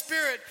Holy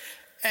Spirit.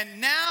 And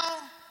now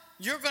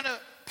you're going to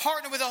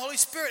partner with the Holy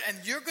Spirit, and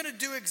you're going to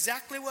do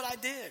exactly what I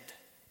did.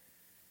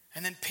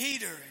 And then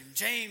Peter and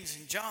James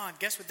and John,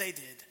 guess what they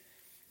did?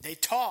 They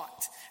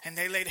taught, and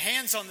they laid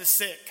hands on the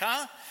sick,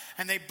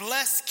 and they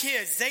blessed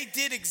kids. They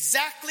did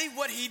exactly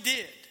what he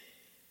did.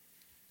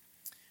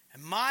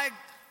 And my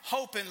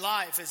hope in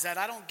life is that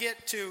I don't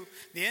get to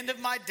the end of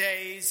my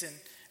days, and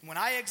when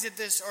I exit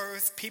this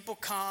earth, people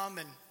come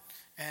and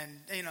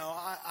you know,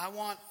 I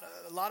want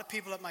a lot of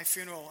people at my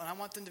funeral, and I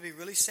want them to be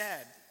really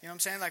sad. You know what I'm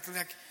saying? Like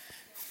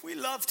we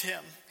loved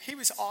him. He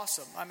was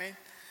awesome. I mean,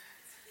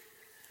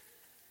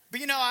 but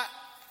you know,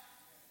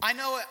 I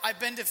know I've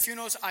been to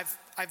funerals.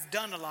 I've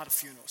done a lot of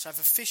funerals. I've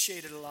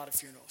officiated a lot of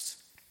funerals.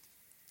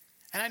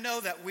 And I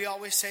know that we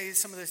always say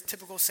some of the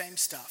typical same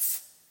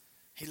stuff.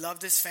 He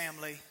loved his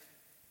family.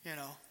 You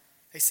know,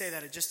 they say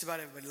that at just about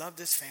everybody. Loved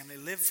his family,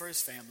 lived for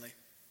his family.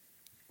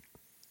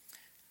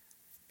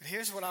 But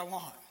here's what I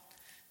want.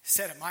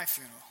 Said at my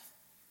funeral.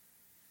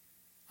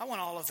 I want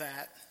all of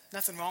that.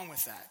 Nothing wrong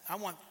with that. I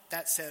want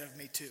that said of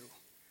me too.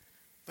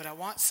 But I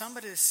want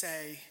somebody to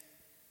say,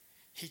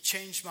 he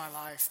changed my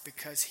life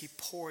because he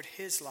poured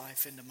his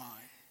life into mine.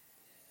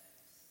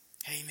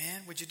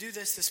 Amen. Would you do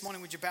this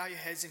morning? Would you bow your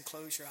heads and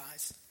close your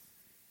eyes?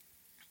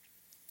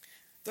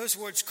 Those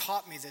words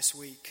caught me this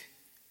week.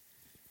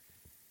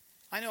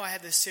 I know I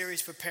had this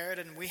series prepared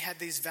and we had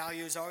these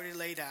values already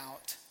laid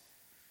out.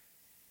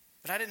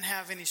 But I didn't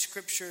have any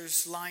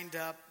scriptures lined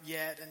up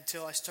yet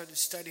until I started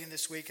studying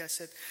this week. I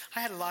said, I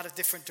had a lot of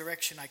different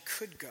direction I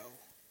could go.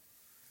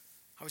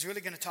 I was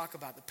really going to talk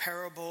about the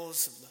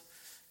parables of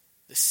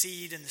the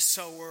seed and the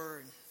sower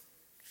and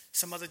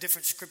some other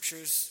different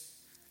scriptures.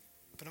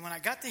 But when I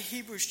got to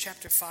Hebrews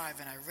chapter 5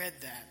 and I read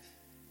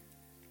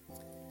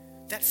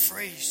that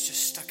phrase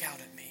just stuck out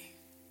at me.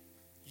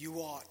 You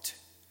ought.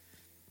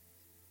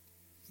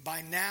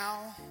 By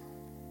now,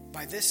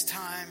 by this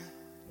time,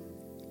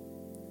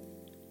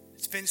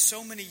 it's been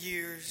so many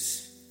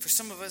years. For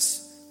some of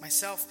us,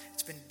 myself,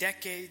 it's been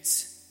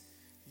decades.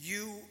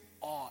 You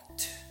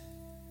ought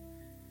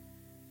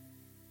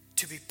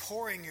to be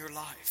pouring your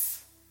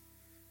life,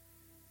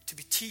 to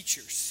be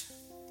teachers.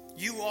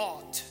 You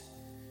ought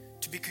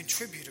to be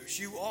contributors.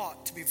 You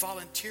ought to be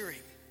volunteering.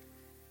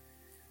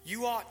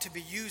 You ought to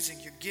be using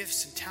your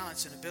gifts and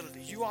talents and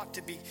abilities. You ought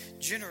to be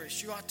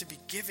generous. You ought to be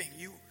giving.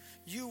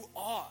 You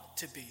ought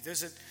to be.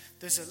 There's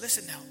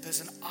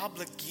an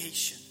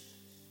obligation.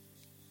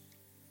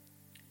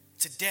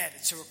 It's a debt.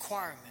 It's a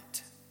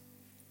requirement.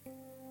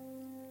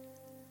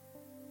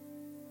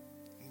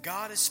 And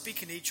God is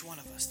speaking to each one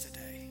of us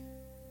today.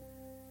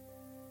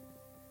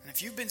 And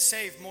if you've been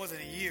saved more than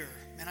a year,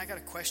 man, I got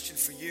a question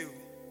for you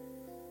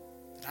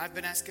that I've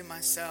been asking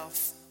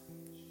myself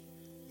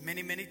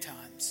many, many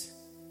times.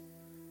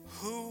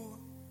 Who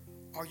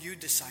are you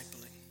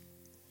discipling?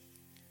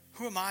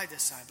 Who am I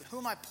discipling? Who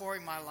am I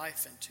pouring my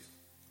life into?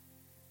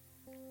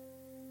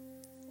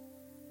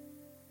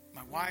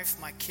 My wife,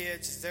 my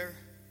kids, they're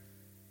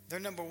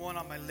number one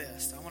on my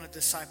list. I want to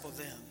disciple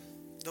them.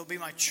 They'll be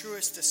my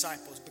truest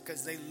disciples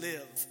because they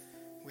live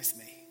with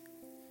me.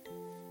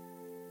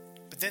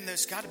 But then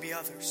there's got to be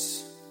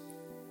others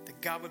that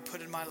God would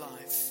put in my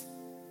life,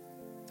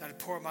 that I'd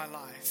pour my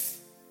life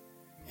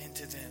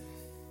into them.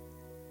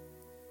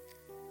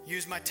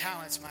 Use my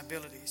talents, my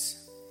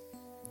abilities.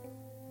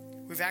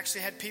 We've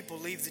actually had people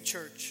leave the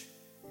church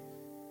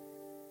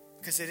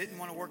because they didn't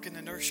want to work in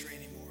the nursery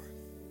anymore.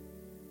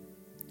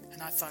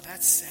 And I thought,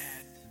 that's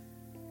sad.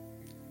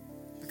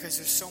 Because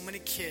there's so many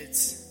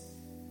kids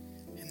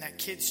in that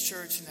kids'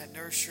 church, in that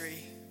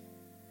nursery.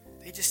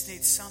 They just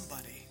need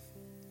somebody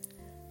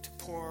to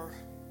pour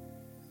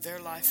their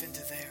life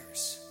into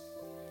theirs.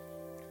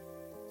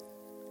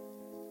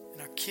 In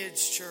our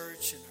kids'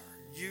 church, in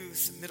our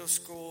youth, middle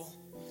school,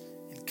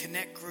 in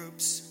connect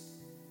groups.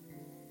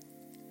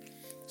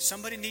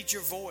 Somebody needs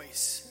your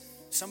voice.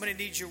 Somebody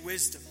needs your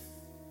wisdom.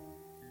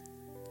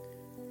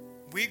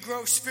 We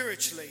grow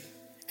spiritually,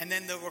 and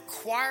then the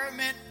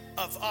requirement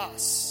of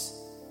us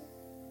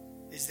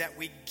is that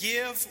we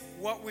give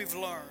what we've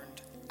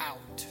learned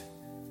out.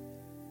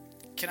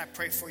 Can I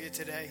pray for you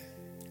today?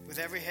 With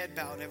every head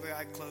bowed, every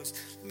eye closed.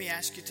 Let me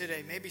ask you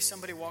today, maybe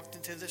somebody walked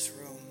into this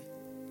room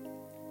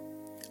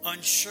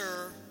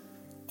unsure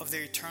of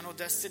their eternal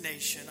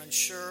destination,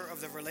 unsure of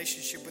their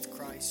relationship with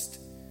Christ.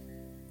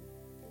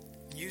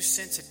 You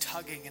sense a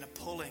tugging and a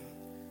pulling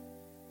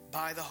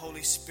by the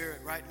Holy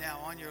Spirit right now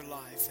on your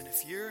life. And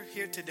if you're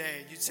here today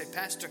and you'd say,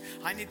 Pastor,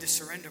 I need to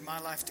surrender my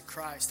life to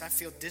Christ. I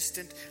feel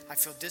distant. I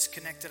feel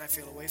disconnected. I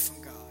feel away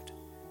from God.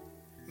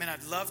 Man,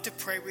 I'd love to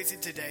pray with you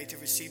today to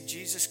receive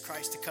Jesus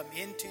Christ to come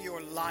into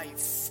your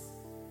life,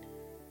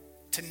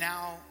 to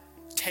now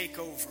take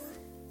over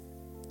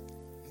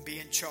and be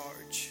in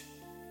charge.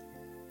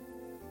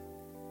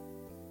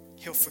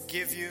 He'll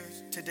forgive you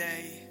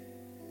today.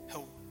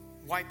 He'll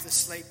wipe the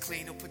slate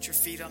clean. He'll put your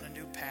feet on a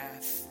new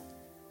path.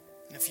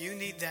 And if you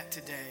need that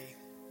today,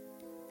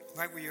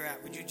 right where you're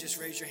at, would you just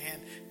raise your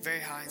hand very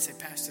high and say,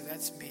 Pastor,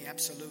 that's me,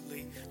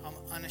 absolutely. I'm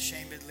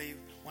unashamedly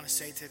want to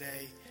say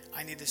today,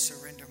 I need to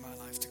surrender my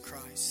life to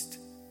Christ.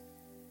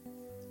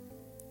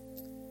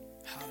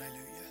 Hallelujah.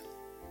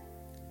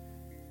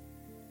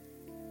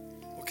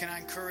 Well, can I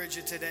encourage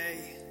you today?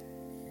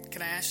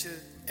 Can I ask you,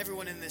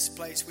 everyone in this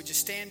place, would you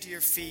stand to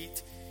your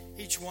feet?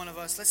 Each one of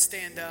us, let's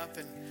stand up,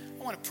 and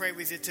I want to pray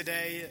with you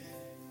today.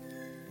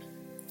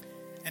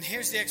 And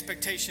here's the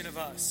expectation of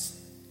us.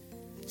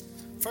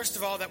 First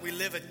of all, that we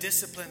live a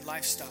disciplined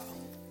lifestyle,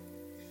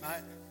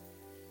 right?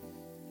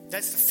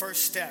 That's the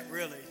first step,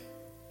 really.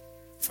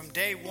 From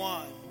day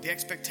one, the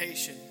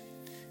expectation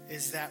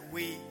is that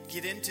we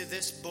get into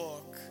this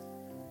book,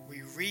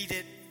 we read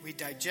it, we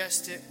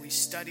digest it, we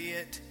study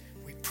it,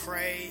 we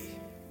pray.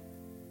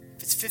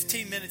 If it's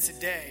 15 minutes a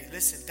day,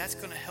 listen, that's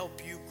going to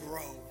help you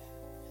grow.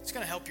 It's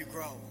going to help you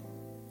grow,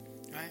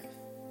 right?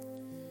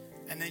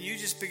 And then you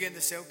just begin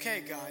to say,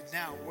 okay, God,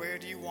 now where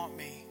do you want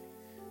me?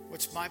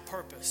 What's my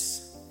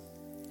purpose?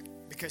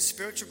 Because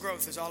spiritual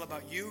growth is all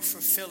about you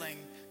fulfilling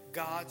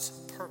God's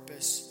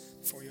purpose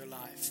for your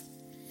life.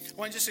 I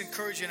want to just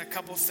encourage you in a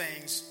couple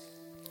things.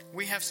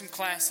 We have some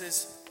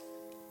classes,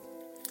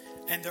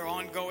 and they're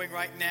ongoing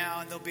right now,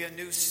 and there'll be a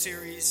new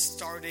series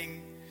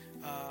starting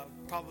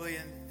probably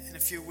in a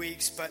few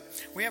weeks. But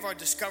we have our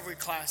discovery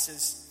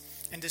classes.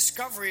 And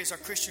Discovery is our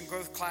Christian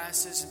growth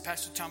classes, and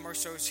Pastor Tom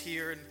Urso is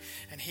here,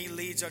 and he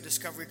leads our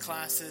Discovery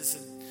classes,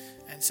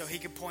 and so he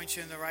can point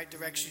you in the right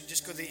direction.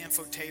 Just go to the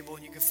info table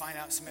and you can find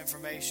out some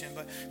information.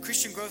 But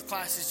Christian growth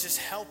classes just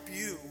help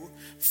you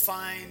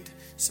find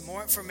some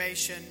more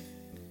information.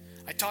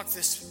 I talked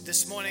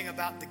this morning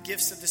about the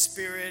gifts of the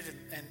Spirit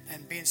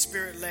and being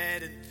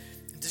Spirit-led,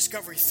 and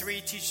Discovery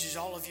 3 teaches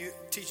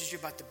you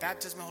about the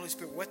baptism of the Holy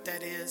Spirit, what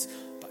that is,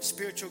 about about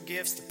spiritual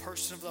gifts, the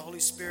person of the Holy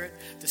Spirit.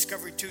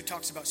 Discovery 2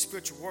 talks about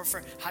spiritual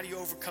warfare. How do you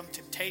overcome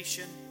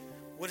temptation?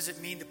 What does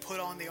it mean to put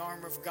on the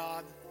armor of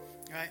God?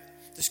 Right?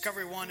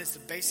 Discovery 1 is the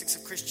basics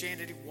of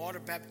Christianity, water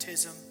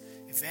baptism,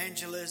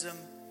 evangelism,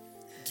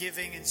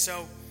 giving. And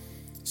so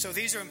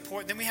these are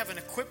important. Then we have an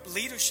equipped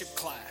leadership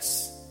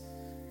class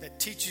that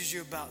teaches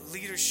you about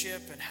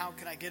leadership and how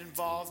can I get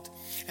involved.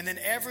 And then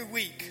every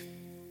week,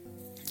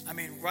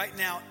 right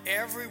now,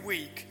 every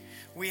week,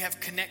 we have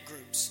connect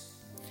groups.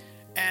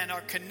 And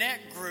our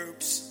connect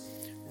groups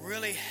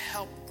really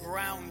help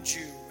ground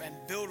you and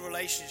build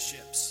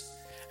relationships.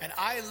 And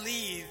I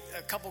lead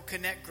a couple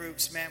connect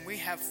groups, man. We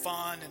have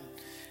fun.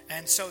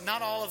 And so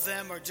not all of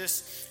them are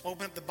just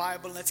open up the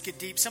Bible and let's get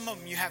deep. Some of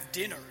them you have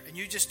dinner and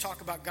you just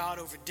talk about God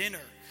over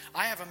dinner.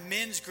 I have a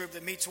men's group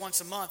that meets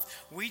once a month.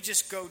 We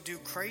just go do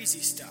crazy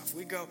stuff.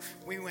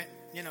 We went,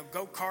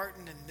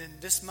 go-karting, and then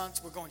this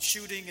month we're going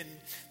shooting, and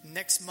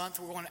next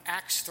month we're going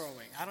axe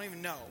throwing. I don't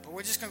even know, but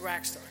we're just going to go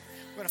axe throwing.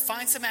 We're going to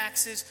find some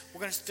axes. We're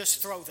going to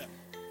just throw them,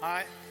 all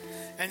right?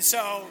 And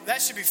so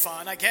that should be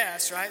fun, I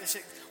guess, right?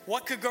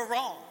 What could go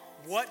wrong?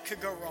 What could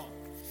go wrong?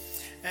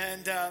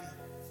 And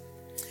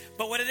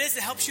but what it is,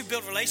 it helps you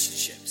build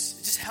relationships.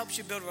 It just helps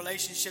you build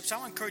relationships. I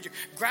want to encourage you,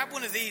 grab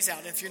one of these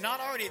out. If you're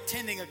not already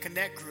attending a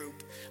Connect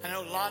group, I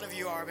know a lot of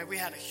you are, but we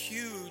had a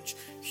huge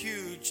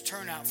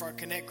turnout for our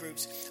Connect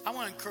groups. I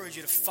want to encourage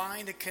you to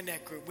find a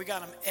Connect group. We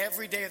got them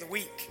every day of the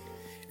week.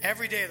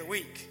 Every day of the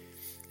week.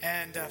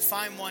 And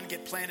find one,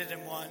 get planted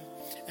in one.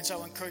 And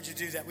so I encourage you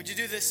to do that. Would you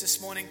do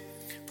this morning?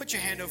 Put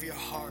your hand over your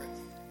heart.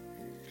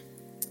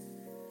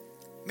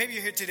 Maybe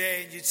you're here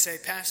today and you'd say,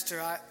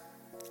 Pastor,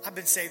 I've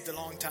been saved a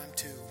long time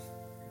too.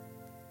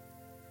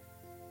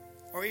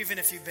 Or even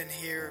if you've been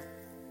here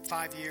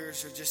 5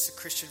 years or just a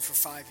Christian for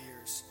 5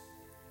 years.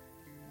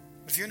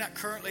 If you're not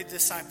currently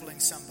discipling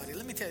somebody,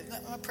 let me tell you,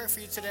 my prayer for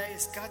you today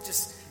is God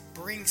just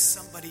bring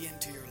somebody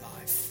into your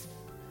life.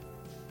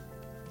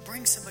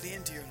 Bring somebody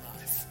into your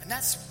life. And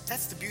that's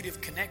the beauty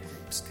of Connect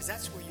groups, because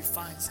that's where you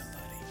find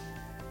somebody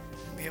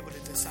and be able to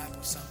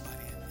disciple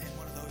somebody in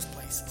one of those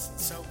places. And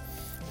so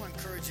I want to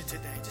encourage you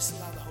today, just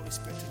allow the Holy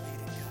Spirit to lead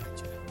and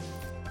guide you.